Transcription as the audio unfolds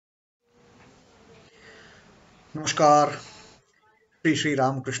नमस्कार। Shri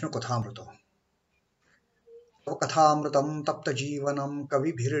Ramakrishna Kathamrita. कथामृतं तप्तजीवनं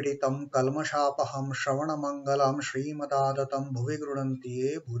कविभिरीडितं कल्मषापहं श्रवणमङ्गलं श्रीमदादतं भुवि गृह्णन्ति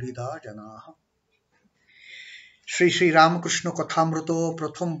ये भूरिदा जनाः। श्री रामकृष्ण कथामृतो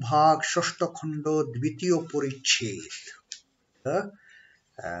प्रथम भाग षष्ठ खंड द्वितीय परिच्छेद.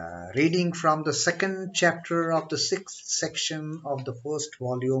 Reading from the second chapter of the sixth section of the first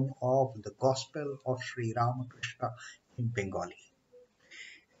volume of the Gospel of Sri Ramakrishna in Bengali.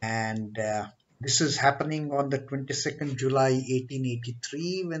 And this is happening on the 22nd July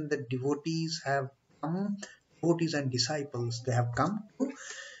 1883 when the devotees have come, devotees and disciples, they have come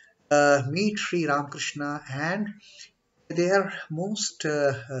to meet Sri Ramakrishna, and they are most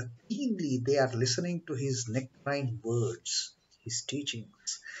keenly, they are listening to his nectarine words, his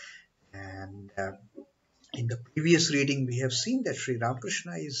teachings. And in the previous reading, we have seen that Sri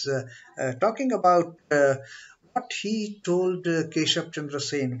Ramakrishna is talking about what he told Keshav Chandra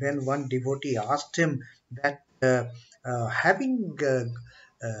Sen when one devotee asked him that having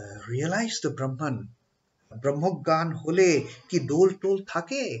realized the Brahman, Brahmogyan hole ki dol tol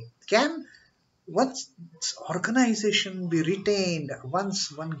thake, can once organization be retained, once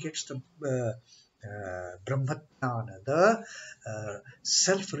one gets the Brahmatjnana, the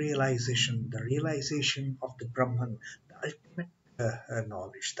self-realization, the realization of the Brahman, the ultimate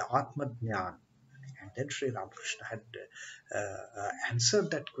knowledge, the Atma Jnana. And then Sri Ramakrishna had answered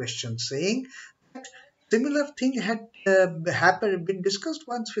that question, saying that similar thing had been discussed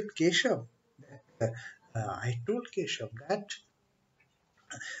once with Keshav. I told Keshav that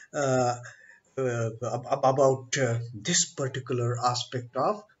uh, about this particular aspect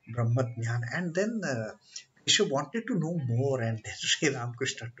of Brahmatjnana, and then Keshav wanted to know more, and then Sri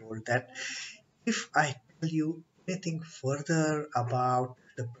Ramakrishna told that if I tell you anything further about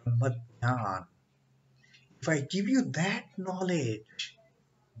the Brahmatjnana, if I give you that knowledge,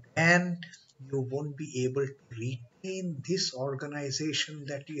 then you won't be able to retain this organization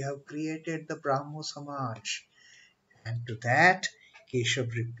that you have created, the Brahmo Samaj. And to that,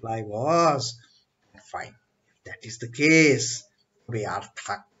 Keshav's reply was, fine, if that is the case,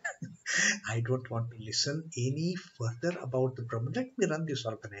 Vyartha. I don't want to listen any further about the Brahman. Let me run this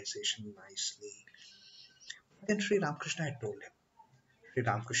organization nicely. Then Sri Ramakrishna had told him. Sri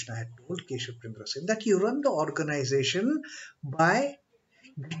Ramakrishna had told Keshav Chandra Sen that you run the organization by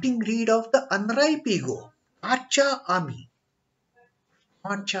getting rid of the unripe ego. Acha Ami.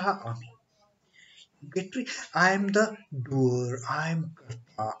 Acha Ami. Get rid. I am the doer. I am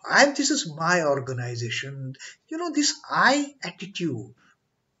Karta. This is my organization. You know, this I attitude you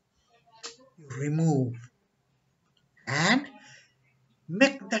remove and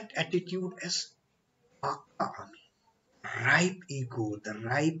make that attitude as Aka Ami. Ripe ego, the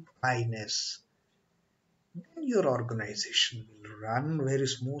ripe I-ness. Then your organization will run very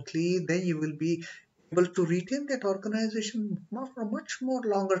smoothly. Then you will be able to retain that organization for a much more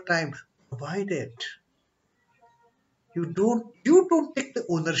longer time, provided you don't take the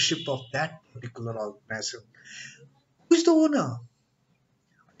ownership of that particular organization. Who is the owner?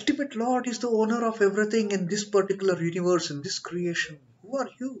 Ultimate Lord is the owner of everything in this particular universe, in this creation. Who are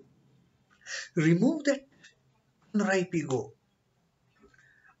you? Remove that unripe ego.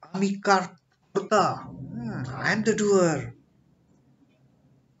 Amikar Kurta. I am the doer.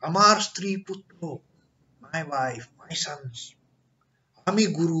 Amar Stri Putro. My wife, my sons. Ami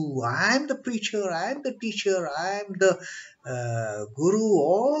Guru, I am the preacher, I am the teacher, I am the Guru.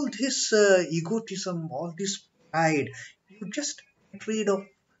 All this egotism, all this pride, you just get rid of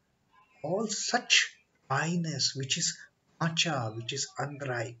all such I-ness, which is acha, which is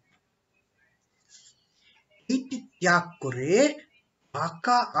unripe. Eiti tyag kore,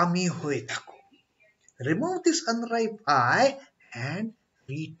 aka ami hoye thako. Remove this unripe I and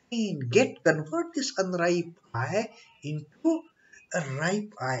convert this unripe I into a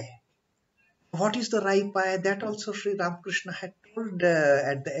ripe I. What is the ripe I? That also Sri Ramakrishna had told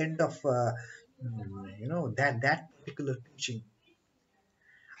at the end of that particular teaching.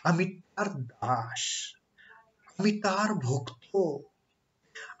 Amitar das, amitar bhokto,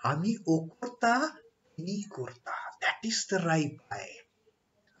 ami okorta, ni korta. That is the ripe I.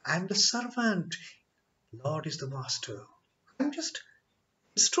 I am the servant. Lord is the master. I am just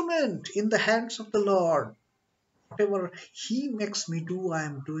instrument in the hands of the Lord. Whatever He makes me do, I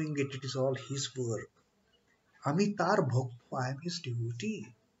am doing it. It is all His work. Amitar bhokto, I am His devotee.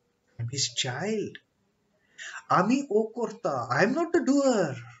 I am His child. Ami o korta, I am not the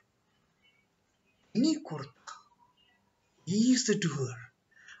doer. Ini korta, He is the doer.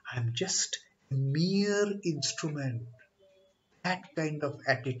 I am just a mere instrument. That kind of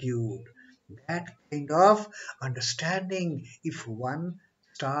attitude, That kind of understanding, if one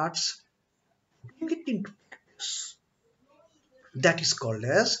starts putting it into practice, that is called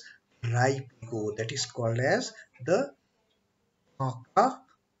as ripe ego. That is called as the Maka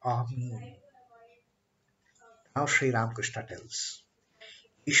army. Now Sri Ramakrishna tells,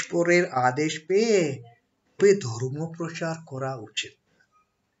 ঈশ্বরের আদেশ পেয়ে তবে ধর্ম প্রচার করা উচিত।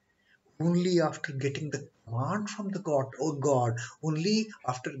 Only after getting the command from the God, oh God, only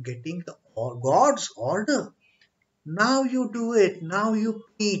after getting the God's order. Now you do it, now you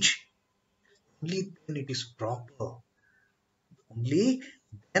preach. Only then it is proper. Only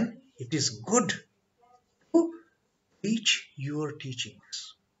then it is good to preach your teachings,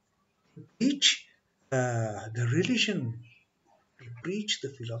 to preach the religion, to preach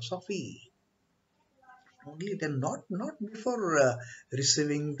the philosophy. Only then, not before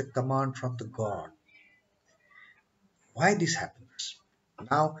receiving the command from the God. Why this happens?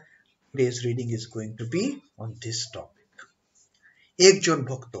 Now, today's reading is going to be on this topic. Ekjon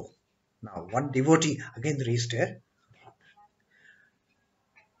Bhakto. Now, one devotee again raised a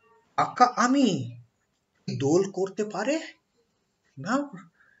Aka Ami dol korte pare? Now,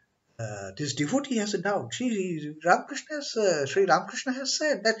 this devotee has a doubt. Sri Ramakrishna has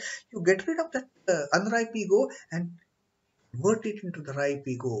said that you get rid of that unripe ego and convert it into the ripe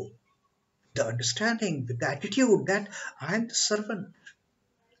ego. The understanding, with the attitude that I am the servant,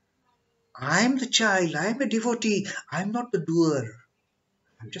 I am the child, I am a devotee, I am not the doer.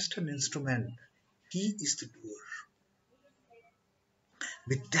 I am just an instrument. He is the doer.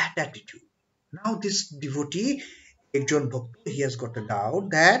 With that attitude. Now this devotee, Ekjon Bhakta, he has got a doubt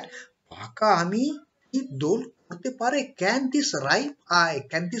that Paka Ami dol korte pare. Can this ripe I,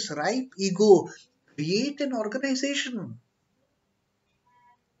 can this ripe ego create an organization?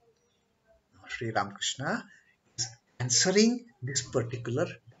 Sri Ramakrishna is answering this particular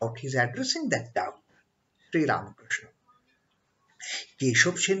doubt. He is addressing that doubt. Sri Ramakrishna.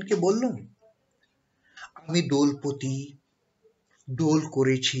 Keshab সেনকে বললুম আমি দোলপতি দোল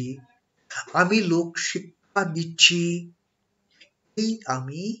করেছি আমি লোক শিক্ষা দিচ্ছি এই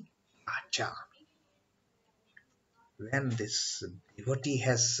আমি আচ্ছা when this devotee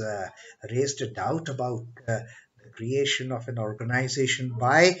has raised a doubt about the creation of an organization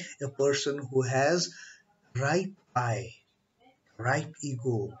by a person who has ripe eye, ripe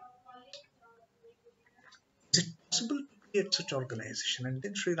ego, is it possible to create such organization? And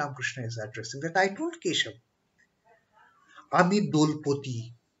then Sri Ramakrishna is addressing that I told Keshav, আমি দোলপতি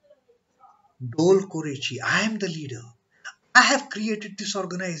দোল করেছি, I am the leader. I have created this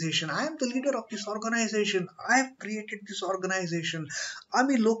organization. I am the leader of this organization. I have created this organization.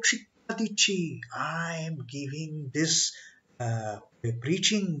 আমি লোক শিক্ষা দিচ্ছি. I am giving this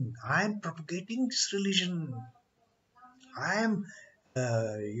preaching. I am propagating this religion. I am,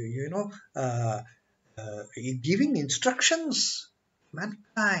 you know, giving instructions to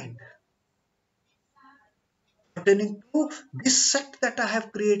mankind pertaining to this sect that I have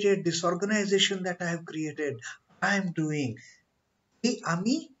created, this organization that I have created. I am doing. Hey,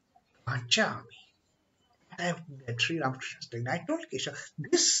 Ami, Acha Ami. That Sri Ramakrishna is doing. I told Kesha,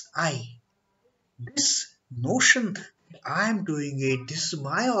 this notion that I am doing it, this is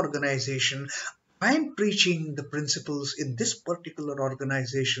my organization, I am preaching the principles in this particular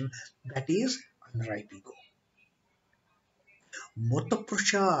organization, that is unripe ego. Mata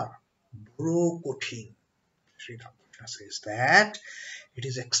prachar boro kothin. Sri Ramakrishna says that it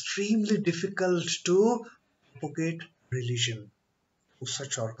is extremely difficult to propagate religion to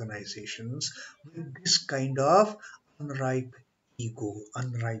such organizations with this kind of unripe ego,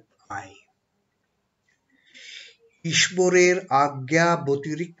 unripe eye. ঈশ্বরের আজ্ঞা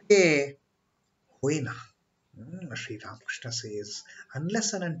ব্যতিরেকে হয় না. Sri Ramakrishna says, unless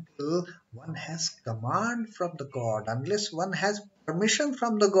and until one has command from the God, unless one has permission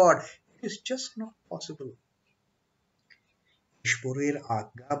from the God, it is just not possible. ঈশ্বরের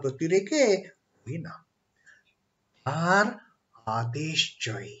আজ্ঞা ব্যতিরেকে হয় না. আর আদেশ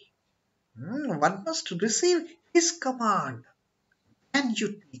চাই. One must receive his command. And you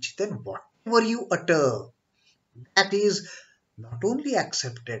teach, then whatever you utter, that is not only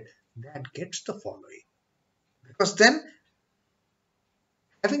accepted, that gets the following. Because then,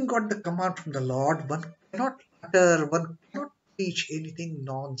 having got the command from the Lord, one cannot utter, one cannot preach anything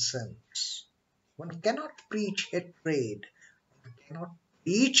nonsense. One cannot preach hatred. One cannot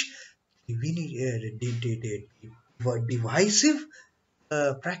preach divisive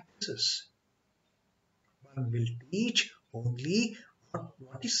practices. One will teach only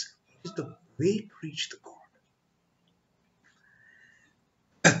what is the way to reach the God.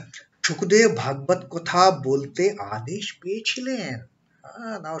 Sukhdev ভাগবত কথা বলতে আদেশ পেয়েছিলেন.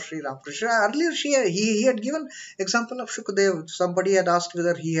 Now Sri Ramakrishna. Earlier, he had given example of Shukadev. Somebody had asked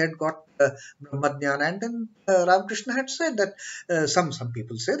whether he had got Brahmadhyana, and then Ramakrishna had said that some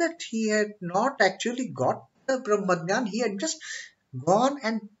people say that he had not actually got Brahmadhyana. He had just gone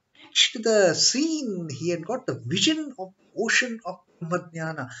and touched the scene. He had got the vision of the ocean of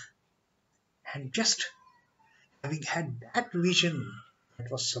Brahmadhyana, and just having had that vision, that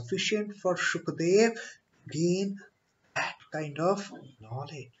was sufficient for Shukadev to gain that kind of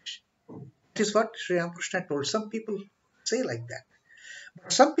knowledge. That is what Sri Ramakrishna told. Some people say like that.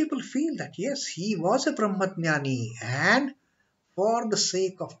 But some people feel that yes, he was a Brahmajnani, and for the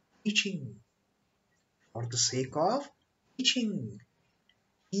sake of teaching, for the sake of teaching,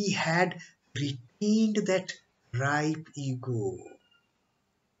 he had retained that ripe ego.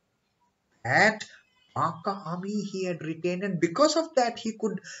 That Maka Ami he had retained, and because of that he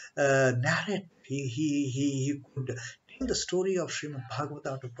could narrate, he could tell the story of Srimad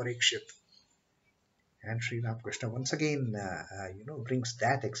Bhagavata to Parikshit. And Sri Ramakrishna once again, brings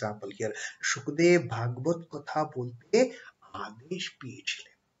that example here. Shukdev Bhagavad Katha bolte Adesh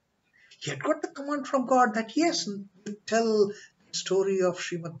Pichle. He had got the command from God that yes, tell the story of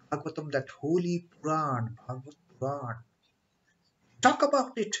Srimad Bhagavatam, that holy Puran, Bhagavad Puran. Talk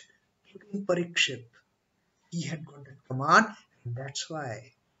about it in Parikshit. He had got that command, and that's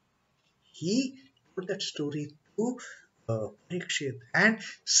why he told that story to Parikshit. And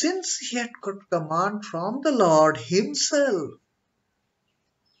since he had got command from the Lord Himself,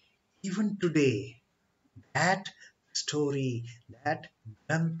 even today, that story, that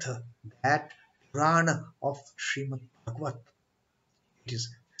Grantha, that Purana of Srimad Bhagavat, it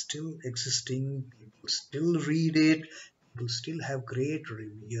is still existing. People still read it. People still have great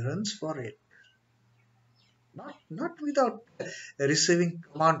reverence for it. Not without receiving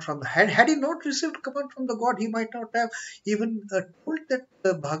command from the had he not received command from the God, he might not have even told that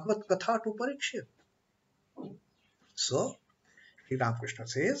Bhagavad Katha to Parikshit. So Sri Ramakrishna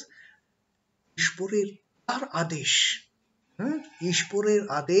says, Ishpurir ar Adesh. Ishpurir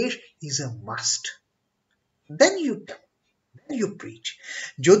Adesh is a must. Then you tell, then you preach.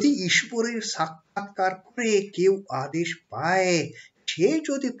 যদি ঈশ্বরের সাক্ষাৎকার করে কেউ আদেশ পায়, সে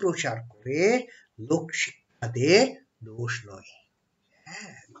যদি প্রচার করে লোক শিক্ষা দে, দোষ নয়.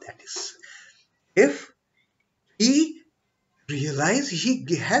 That is, if he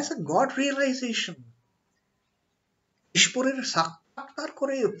he has a God realization. ঈশ্বরের সাক্ষাৎকার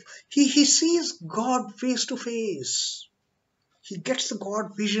করে, he sees God face to face. He gets the God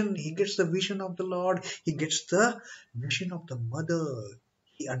vision, he gets the vision of the Lord, he gets the vision of the Mother.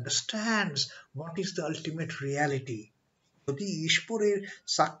 He understands what is the ultimate reality. যদি ঈশ্বরের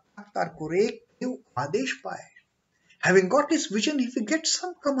সাক্ষাৎকার করে কেউ আদেশ পায়, having got his vision, if he gets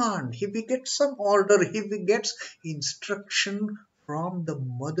some command, if he gets some order, if he gets instruction from the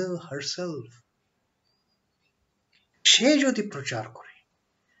Mother herself, সে যদি প্রচার করে,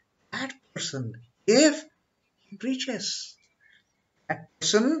 that person, if he preaches, that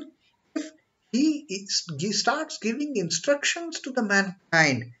person, if he starts giving instructions to the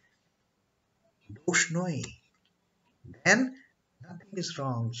mankind, dosh noi, then nothing is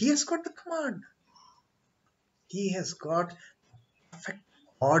wrong. He has got the command. He has got perfect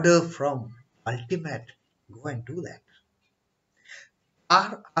order from ultimate. Go and do that. Ar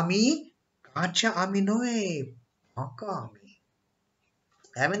ami kacha ami noe, paka ami.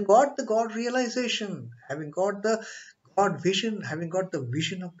 Having got the God realization, having got the God vision, having got the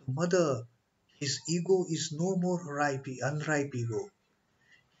vision of the Mother, his ego is no more unripe ego.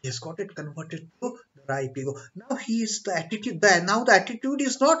 He has got it converted to the ripe ego. Now he is the attitude there. Now the attitude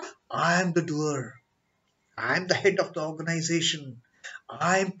is not, I am the doer. I am the head of the organization.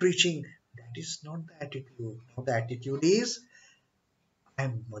 I am preaching. That is not the attitude. Now the attitude is, I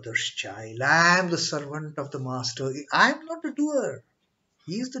am Mother's child. I am the servant of the Master. I am not the doer.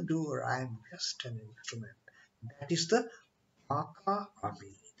 He is the doer. I am just an instrument. That is the Maka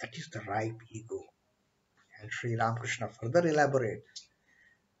Ami. That is the ripe ego. And Sri Ramakrishna further elaborates.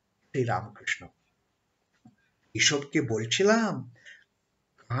 Sri Ramakrishna, এসবকে বলছিলাম,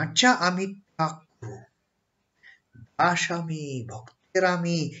 কাঁচা আমি ঠাকুর, দাস আমি, ভক্তের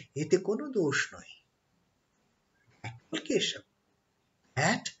আমি, এতে কোনো দোষ নয়. Application.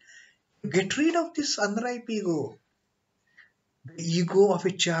 That you get rid of this unripe ego, the ego of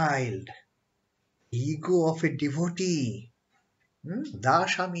a child, the ego of a devotee,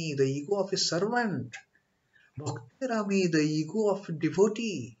 Dashami, the ego of a servant, Bhaktirami, the ego of a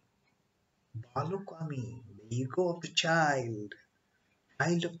devotee, Balukami, the ego of the child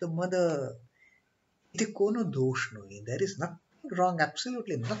of the Mother. Ite kono dosh noi. There is nothing wrong,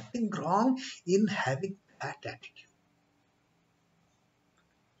 absolutely nothing wrong in having that attitude.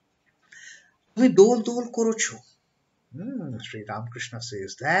 তুমি দোল দোল করেছো. Sri Ramakrishna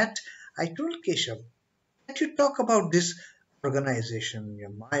says that I told Keshav that you talk about this organization,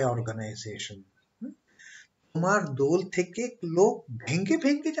 my organization. তোমার দোল থেকে লোক ভেঙ্গে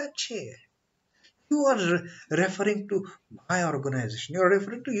ভেঙ্গে যাচ্ছে. You are referring to my organization. You are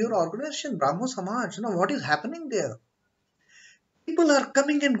referring to your organization, Brahmo Samaj. What is happening there? People are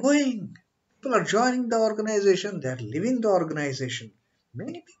coming and going. People are joining the organization. They are leaving the organization.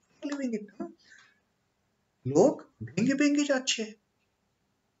 Many people are leaving it. लोग भेंगे भेंगे जाচ্ছে.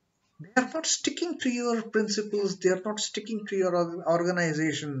 They are not sticking to your principles. They are not sticking to your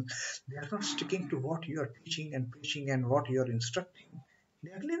organization. They are not sticking to what you are teaching and preaching and what you are instructing.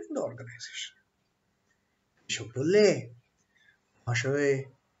 They are leaving the organization. এসব বললে মহাশয়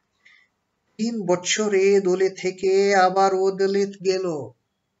 3 বছর এ দলে থেকে আবার ও দলে গেল.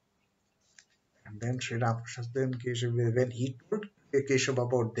 And then Sri Ramakrishna, then Keshav, when he told Keshav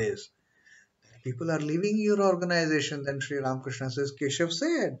about this, people are leaving your organization, then Sri Ramakrishna says, Keshav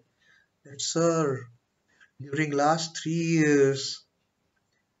said that, sir, during last 3 years,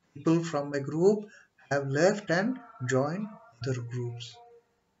 people from my group have left and joined other groups.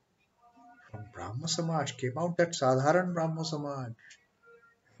 From Brahma Samaj came out that Sadharan Brahma Samaj.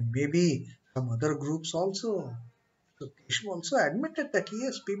 Maybe some other groups also. So Keshav also admitted that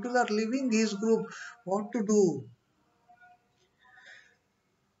yes, people are leaving his group. What to do?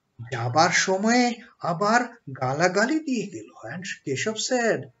 যাবার সময়ে আবার গালাগালি দিয়ে গেল. And Keshav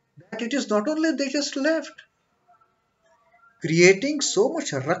said that it is not only they just left, creating so much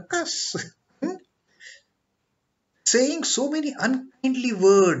ruckus, saying so many unkindly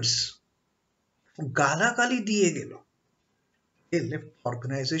words. গালাগালি দিয়ে গেল. They left the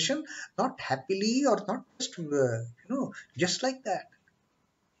organization not happily or not just just like that.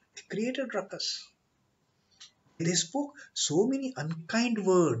 They created ruckus. They spoke so many unkind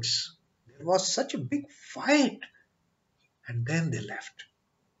words. There was such a big fight, and then they left.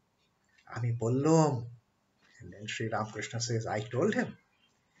 আমি বললাম, and then Sri Ramakrishna says, I told him,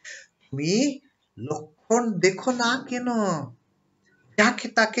 তুমি লক্ষণ দেখো না কেন? যাকে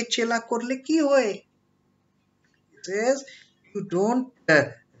তাকে চেলা করলে কি হয়? He says, you don't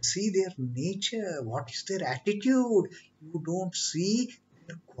see their nature. What is their attitude? You don't see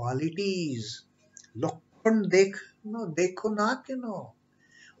their qualities. লক্ষণ দেখো না কেন?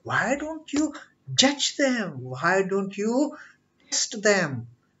 Why don't you judge them? Why don't you test them?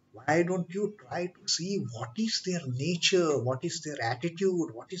 Why don't you try to see what is their nature, what is their attitude,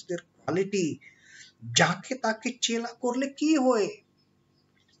 what is their quality? যাকে তাকে চেলা করলে কি হয়?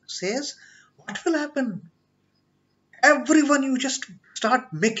 Says, what will happen? Everyone you just start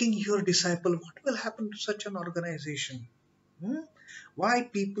making your disciple. What will happen to such an organization? Why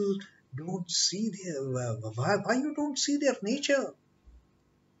people don't see their why you don't see their nature?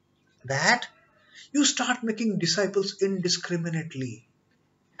 That you start making disciples indiscriminately.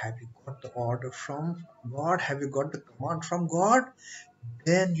 Have you got the order from God? Have you got the command from God?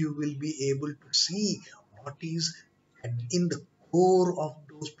 Then you will be able to see what is in the core of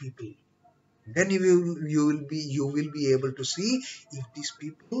those people. Then you will be able to see if these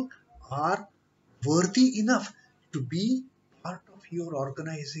people are worthy enough to be part of your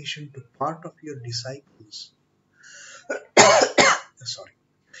organization, to part of your disciples. Sorry.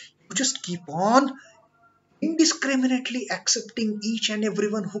 You just keep on indiscriminately accepting each and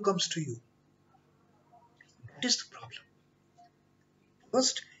everyone who comes to you. That is the problem.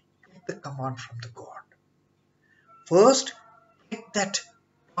 First, get the command from the God. First, get that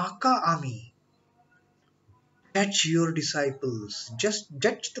Paka Ami. Judge your disciples. Just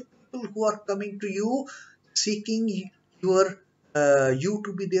judge the people who are coming to you, seeking you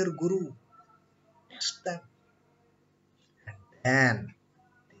to be their guru. Test them. And then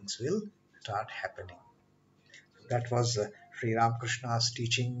things will start happening. That was Sri Ramakrishna's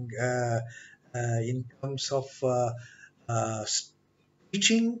teaching in terms of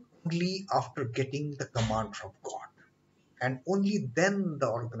teaching only after getting the command from God. And only then the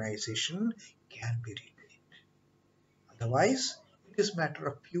organization can be retained. Otherwise, it is a matter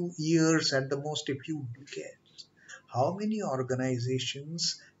of few years, at the most a few decades. How many organizations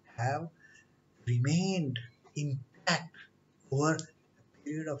have remained intact over a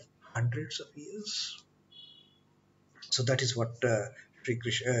period of hundreds of years? So that is what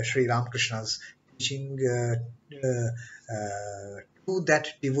Sri Ramakrishna's teaching to that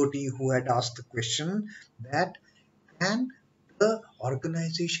devotee who had asked the question that can the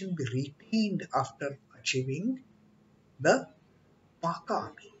organization be retained after achieving the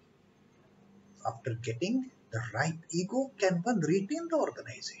Pakami? After getting the right ego, can one retain the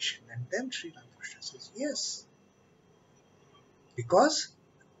organization? And then Sri Ramakrishna says yes. Because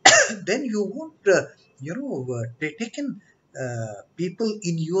then you won't, taken people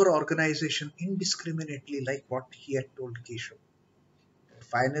in your organization indiscriminately, like what he had told Keshav.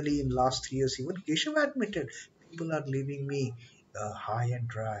 Finally, in last 3 years, even Keshav admitted people are leaving me high and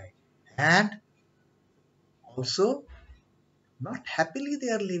dry, and also not happily they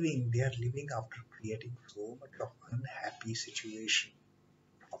are living. They are living after creating so much of unhappy situation,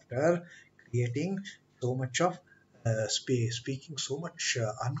 after creating so much of space, speaking so much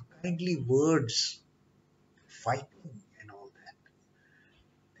unkindly words, fighting and all that.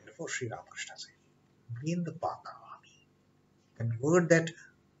 Therefore, Sri Ramakrishna said, be in the Paka army. Convert that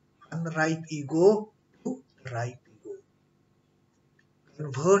unripe ego to ripe ego.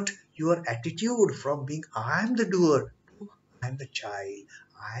 Convert your attitude from being I am the doer to I am the child,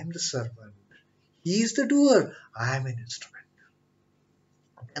 I am the servant. He is the doer, I am an instrument.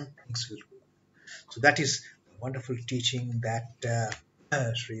 And things will go. So that is the wonderful teaching that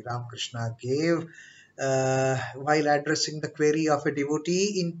Sri Ramakrishna gave while addressing the query of a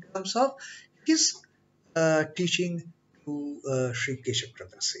devotee in terms of his teaching to Sri Keshav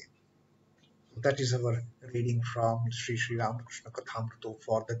Sen. So that is our reading from Sri Ramakrishna Kathamrita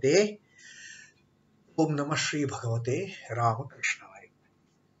for the day. Om Namah Shri Bhagavate Ramakrishna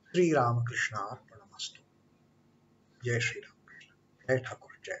Sri Ramakrishna Arpanamastu. Jai Shri Ram. Jai Thakur.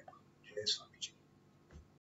 Jai Maa. Jai Swami.